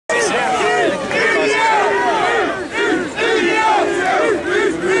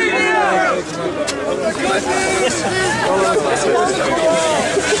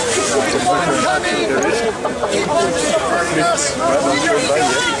How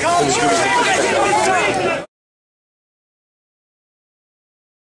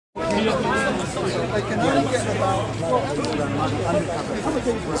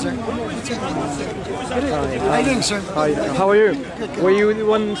you doing, sir? Hi, how are you? Were you the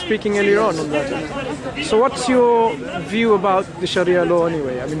one speaking earlier on that? So what's your view about the Sharia law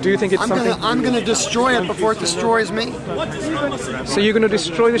anyway? I mean, do you think it's something... I'm going to destroy it before it destroys me. So you're going to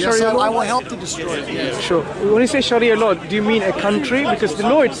destroy the Sharia law? I will help to destroy it. Yes. Sure. When you say Sharia law, do you mean a country? Because the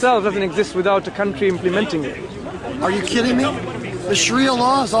law itself doesn't exist without a country implementing it. Are you kidding me? The Sharia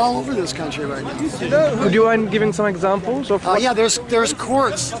law is all over this country right now. Would you mind giving some examples of what? Yeah, there's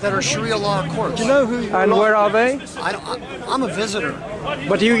courts that are Sharia law courts. Do you know who? And where are they? I'm a visitor.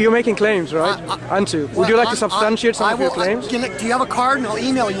 But you're making claims, right? Aren't you? Would you like to substantiate some of your claims? Do you have a card? And I'll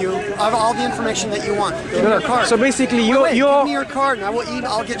email you. I have all the information that you want. Give me your card. So basically, give me your card, and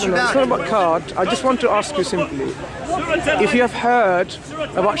I'll get you back. It's not about card. I just want to ask you simply, if you have heard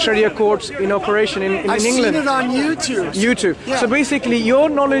about Sharia courts in operation in England. I've seen it on YouTube. YouTube. Yeah. So basically, your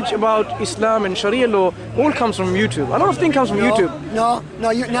knowledge about Islam and Sharia law all comes from YouTube. A lot of things comes from YouTube. No.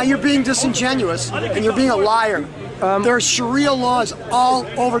 Now you're being disingenuous, and you're being a liar. There are Sharia laws all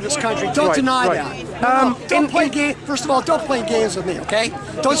over this country. Don't deny that. Don't play games. First of all, don't play games with me, okay?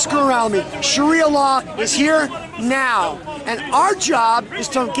 Don't screw around with me. Sharia law is here now, and our job is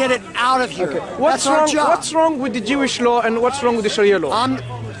to get it out of here. Okay. That's our job. What's wrong with the Jewish law and what's wrong with the Sharia law?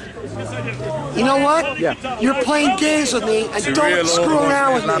 You know what? Yeah. You're playing games with me, and don't screw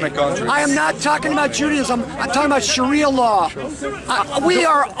around with me. I am not talking about Judaism. I'm talking about Sharia law. We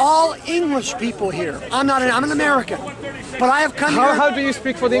are all English people here. I'm an American. But I have come here... How do you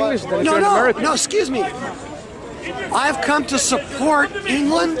speak for the English then? No, excuse me. I have come to support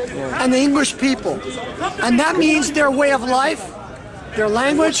England and the English people. And that means their way of life, their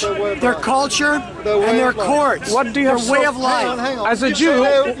language, their culture, and their courts. What do you have their way of life? Hang on. As a Jew,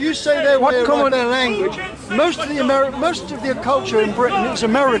 you say their way of life, their language. Most of the culture in Britain is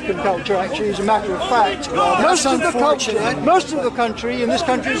American culture. Actually, as a matter of fact, most of the country in this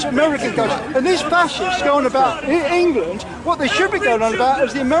country is American culture. And these fascists going about in England, what they should be going on about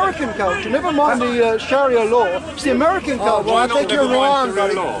is the American culture. Never mind the Sharia law. It's the American culture. Well, I think you're wrong,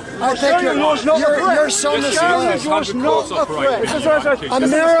 buddy. I think you're so misled. Sharia is not a threat.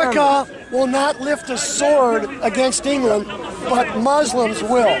 America will not lift a sword against England, but Muslims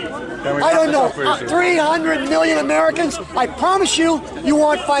will. I don't know, 300 million Americans, I promise you, you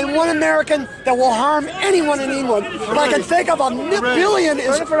won't find one American that will harm anyone in England. But I can think of a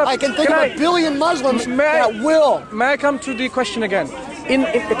billion Muslims that will. May I come to the question again? In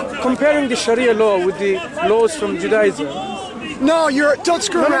comparing the Sharia law with the laws from Judaism, no, don't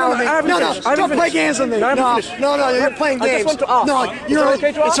screw around with me. Don't play games with me. No, you're playing games. I just want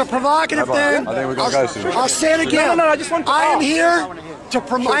to ask. It's a provocative thing. I think we're going to go soon. I'll say it again. I just want to ask. I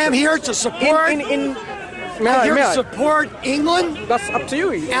am here to support. To support England. That's up to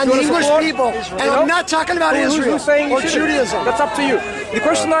you. And the English people. And I'm not talking about Israel or Judaism. That's up to you. The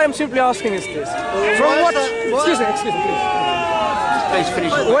question I am simply asking is this: from what? Excuse me,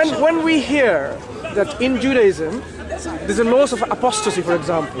 please. When we hear that in Judaism, there's a laws of apostasy, for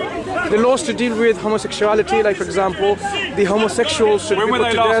example. The laws to deal with homosexuality, like for example, the homosexuals should be put to death. When were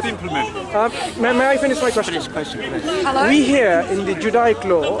they last implemented? May I finish my question? Hello? We hear in the Judaic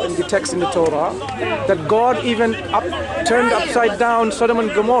law, in the text in the Torah, that God even turned upside down Sodom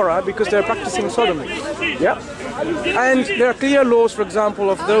and Gomorrah because they're practicing sodomy. Yeah? And there are clear laws, for example,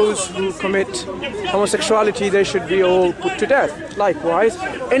 of those who commit homosexuality, they should be all put to death. Likewise,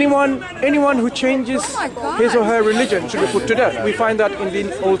 anyone who changes his or her religion should be put to death. We find that in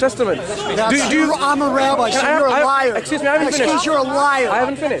the Old Testament. I'm a rabbi, so you're a liar. Excuse me, I haven't finished. You're a liar. I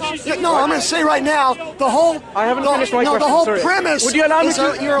haven't finished. No, I'm going to say right now, I haven't finished my question. The whole premise would you allow me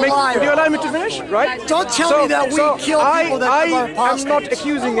to, you're a liar. Would you allow me to finish? Right? Don't tell me that we kill people that are apostates. I'm not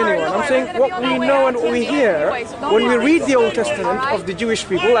accusing anyone. I'm saying what we know and what we hear when we read the Old Testament of the Jewish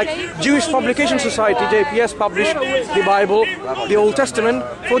people, like Jewish Publication Society, JPS, published the Bible, the Old Testament,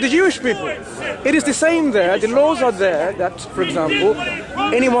 for the Jewish people. It is the same there. The laws are there that, for example,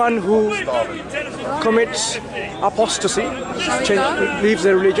 anyone who commits apostasy, leaves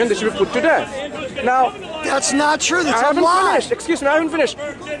their religion, they should be put to death. Now, that's not true. That's a lie. Excuse me, I haven't finished.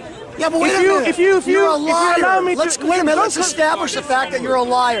 Yeah, but wait a minute. If you're a liar, wait a minute. Let's establish the fact that you're a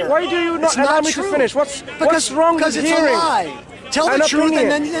liar. Why do you not allow me to finish? What's wrong with hearing? Because it's a lie. Tell the truth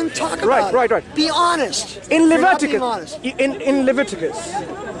and then talk about it. Right. Be honest. In Leviticus, in Leviticus,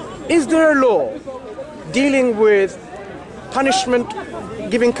 is there a law dealing with punishment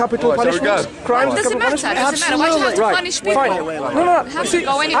giving capital punishments, crimes and capital punishments? Doesn't matter. Why do you have to punish people? Fine. No. See,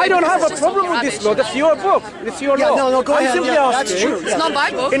 I don't have a problem with this law. That's your book. It's your law. No, go ahead. I'm simply asking. It's not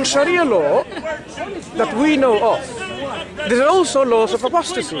my book. In Sharia law that we know of, there are also laws of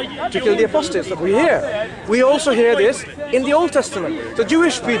apostasy, to kill the apostates that we hear. We also hear this in the Old Testament. The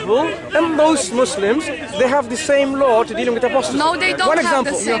Jewish people and most Muslims, they have the same law to dealing with apostasy. No, they don't. One have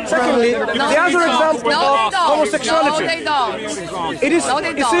example. the same. Secondly, the other example of homosexuality. No, they don't. It is,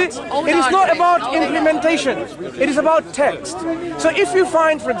 you see, it is not about implementation. It is about text. So if you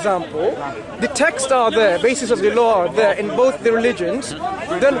find, for example, the texts are there, basis of the law are there in both the religions,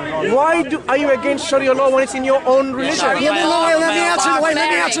 then why are you against Sharia law when it's in your own religion? Let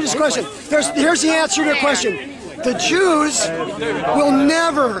me answer this question. Here's the answer to your question. The Jews will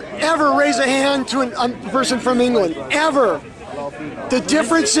never, ever raise a hand to a person from England, ever. The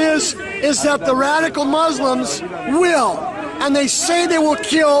difference is that the radical Muslims will, and they say they will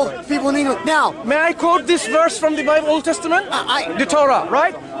kill people in England. Now, may I quote this verse from the Bible, Old Testament? The Torah,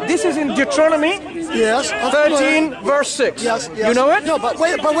 right? This is in Deuteronomy 13, verse 6. Yes. You know it? No, but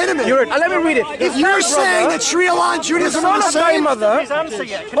wait a minute. Let me read it. If you're saying that Sharia law and Judaism are the same, the son of thy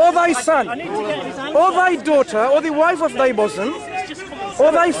mother, or thy son, or thy daughter, or the wife of thy bosom,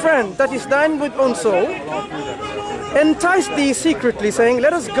 or thy friend that is thine with own soul, entice thee secretly, saying,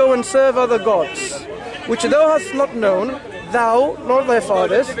 let us go and serve other gods, which thou hast not known, thou nor thy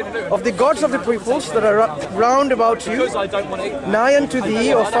fathers, of the gods of the peoples that are round about you, nigh unto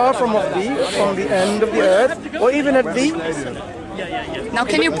thee or far from thee, from the end of the earth, or even at thee. Now,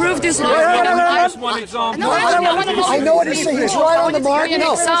 can you prove this law? I know what he's saying. He's right on the mark.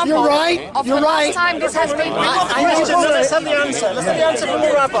 No, you're right. You're right. Time this has been. Let's have the answer. Let's have the answer from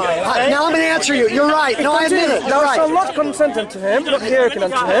the rabbi. Now I'm going to answer you. You're right. No, I admit it. You're Thou right. shalt not consent unto him, not hearken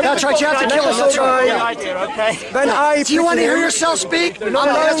unto him. That's right. You have to kill him. That's right. Then I. Do you want to hear yourself speak? I'm going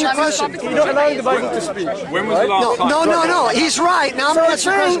to answer your question. You're not allowing the Bible to speak. When was the last time? No. He's right. Now I'm going to answer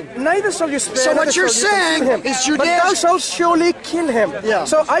your question. Neither shall you spare. So what you're saying is Judaism. But thou shalt surely kill him. Yeah.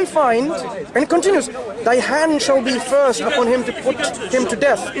 So I find, and it continues, thy hand shall be first upon him to put him to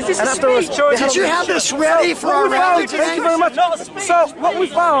death. Is this and afterwards, did you have this ready for our rally today? Thank you very much. So what we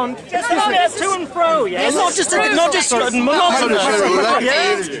found, to and fro, yes. Not just monotonous.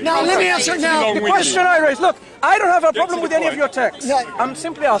 Now let me answer now. the question I raised, look, I don't have a problem with any of your texts. I'm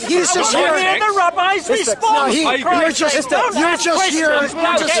simply asking. He's just here. The rabbi's response. You're just here.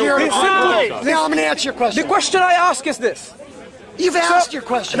 Now I'm going to answer your question. The question I ask is this. You've asked your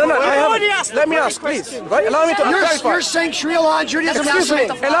question. No, I haven't. Let me ask, please. Right? Allow me to clarify. You're saying Sharia law and Judaism are the same.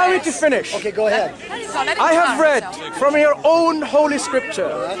 Allow me to finish. Okay, go ahead. I have read from your own holy scripture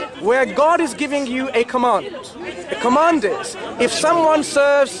where God is giving you a command. The command is, if someone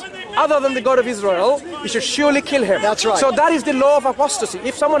serves other than the God of Israel, you should surely kill him. That's right. So that is the law of apostasy.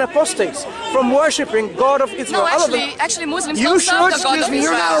 If someone apostates from worshipping God of Israel, actually Muslims don't serve the God of Israel. Excuse me,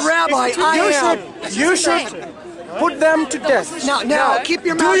 you're not a rabbi. You should put them to death. Now, keep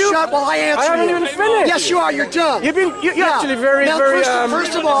your mouth shut while I answer you. I haven't even finished. Yes, you are. You're done. You're actually very,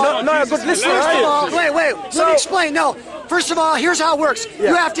 first of all, not a good listener. Wait. Let me explain. No, first of all, here's how it works. Yeah.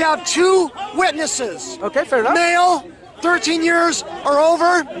 You have to have 2 witnesses. Okay, fair enough. Male, 13 years or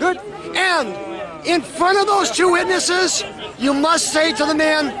over. Good. And in front of those 2 witnesses, you must say to the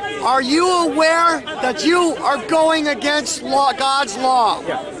man, are you aware that you are going against God's law?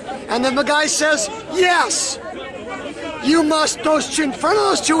 Yeah. And then the guy says, yes. You must, in front of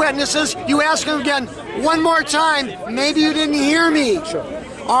those 2 witnesses, you ask him again, one more time, maybe you didn't hear me. Sure.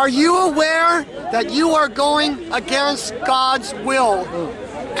 Are you aware that you are going against God's will?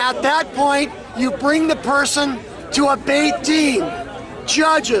 At that point, you bring the person to a Beit Din,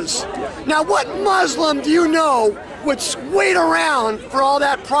 judges. Now, what Muslim do you know would wait around for all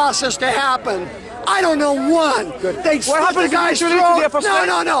that process to happen? I don't know one. They'd slit the guy's throat.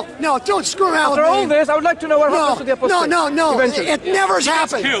 No, don't screw around with me. After all this, I would like to know what happens to the apostate. No. It never has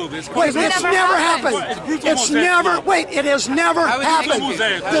happened. Wait, it's never happened. It has never happened.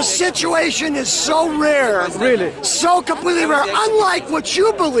 The situation is so rare. Really? So completely rare. Unlike what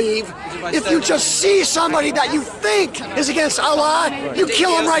you believe, if you just see somebody that you think is against Allah, you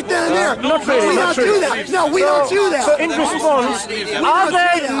kill him right then and there. Not really. We don't do that. No, we don't do that. So in response, are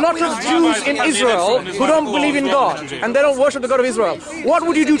there not of Jews in Israel Israel who don't believe in God and they don't worship the God of Israel, what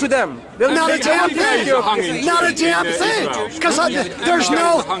would you do to them? Not a damn thing. Not a damn thing. Because there's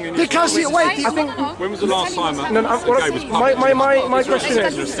no. Because wait. I think. When was the last time My question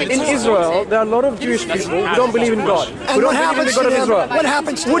is: in Israel, there are a lot of Jewish people who don't believe in God, who don't believe in the God of Israel. What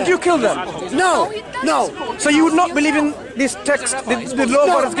happens to them? Would you kill them? No. So you would not believe in this text, the law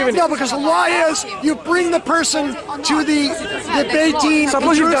God has given you? No, because the law is you bring the person to the Beit Din.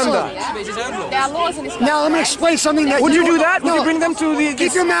 Suppose you've done that. Now I'm going to explain something that Would you do that? No. Would you bring them to the...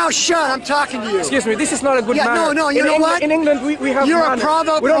 Keep your mouth shut. I'm talking to you. Excuse me, this is not a good manner. No, you know what? In England, we have You're manners. a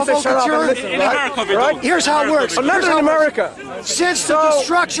provocateur. We don't say shut up and listen, right? Here's how it works. But not in America. Since the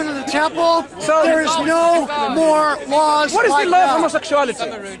destruction of the temple, there is no more laws. What is like the law of that.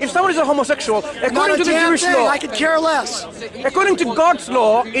 homosexuality? If someone is a homosexual, Not according a to the damn Jewish thing. law, I could care less. according to God's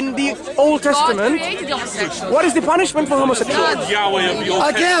law in the Old Testament, what is the punishment for homosexuals?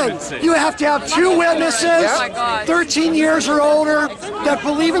 Again, you have to have two witnesses, 13 years or older, that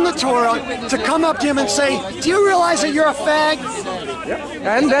believe in the Torah, to come up to him and say, do you realize that you're a fag?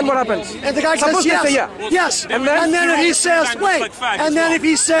 And then what happens? And the guy says, yes. Say, Yes. And then if he says, wait. And then if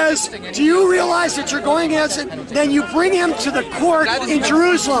he says, do you realize that you're going against it? Then you bring him to the court in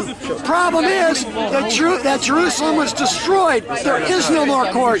Jerusalem. Problem is that Jerusalem was destroyed. There is no more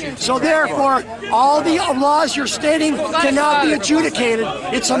court. So therefore, all the laws you're stating cannot be adjudicated.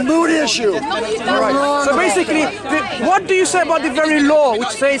 It's a moot issue. You're wrong. So basically, what do you say about the very law which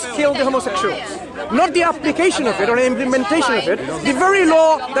says kill the homosexuals? Not the application of it or the implementation of it. The very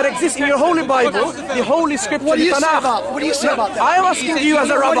law that exists in your Holy Bible, the Holy Scripture. What do you say about that? I am asking you as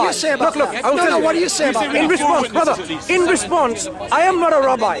a rabbi. What do you say about that? No, what do you say about that? In response, brother, in response, I am not a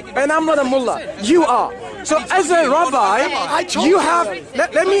rabbi and I'm not a mullah. You are. So as a rabbi, you have,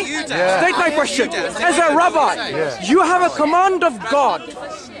 let me state my question. As a rabbi, you have a command of God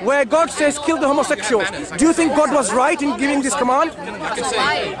where God says kill the homosexuals. Do you think God was right in giving this command?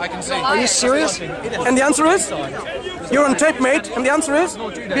 I can see. Are you serious? And the answer is? You're on tape, mate. And the answer is?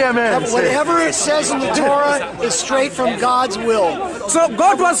 Yeah, man. Whatever it says in the Torah is straight from God's will. So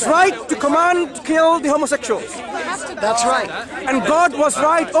God was right to command to kill the homosexuals. That's right. And God was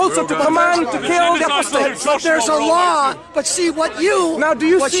right also to command to kill the apostates. But there's a law. But see what you... Now, do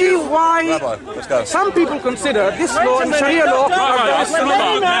you see why some people consider this law and Sharia law are very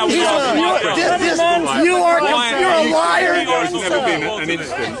similar? You're a liar.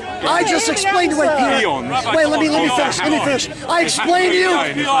 I just explained to you, Peter. Wait, let me finish. I explained to you.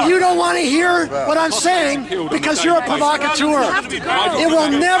 You don't want to hear what I'm saying because you're a provocateur. It will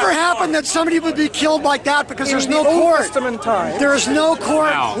never happen that somebody would be killed like that because there's no court. There is no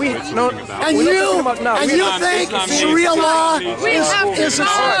court. And you think Sharia law is a...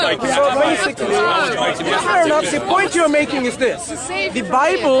 So basically, fair enough, the point you're making is this. The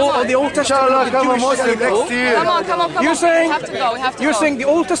Bible or the Old Testament of the Jewish people, you're saying the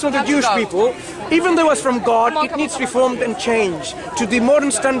Old Testament of the Jewish people, even though it was from God, it needs reformed and changed to the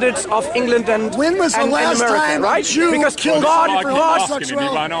modern standards of England and when was the last America, time right? Because God,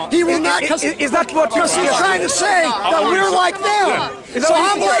 he will not. Is that what you're saying? He's trying to say that we're like them. So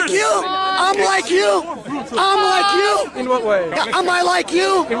I'm like you. I'm like you. I'm like you. In what way? Am I like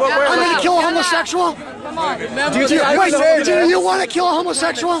you? In what way? I'm going to kill a homosexual? Do you want to kill a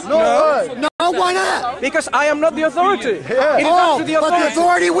homosexual? No. No, why not? Because I am not the authority. It is up to the authority. But the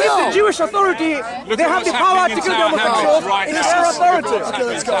authority will. The Jewish authority, they have the power to kill the homosexuals. It is their authority. Okay,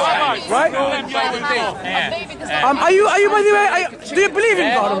 let's go. Right? Are you, by the way, do you believe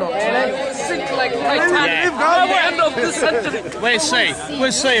in God or not?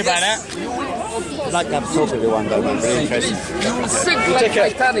 We'll see about that. I'd like to have a talk with you one day, man. Very interesting. You will sink like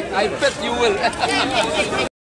Titanic. I bet you will.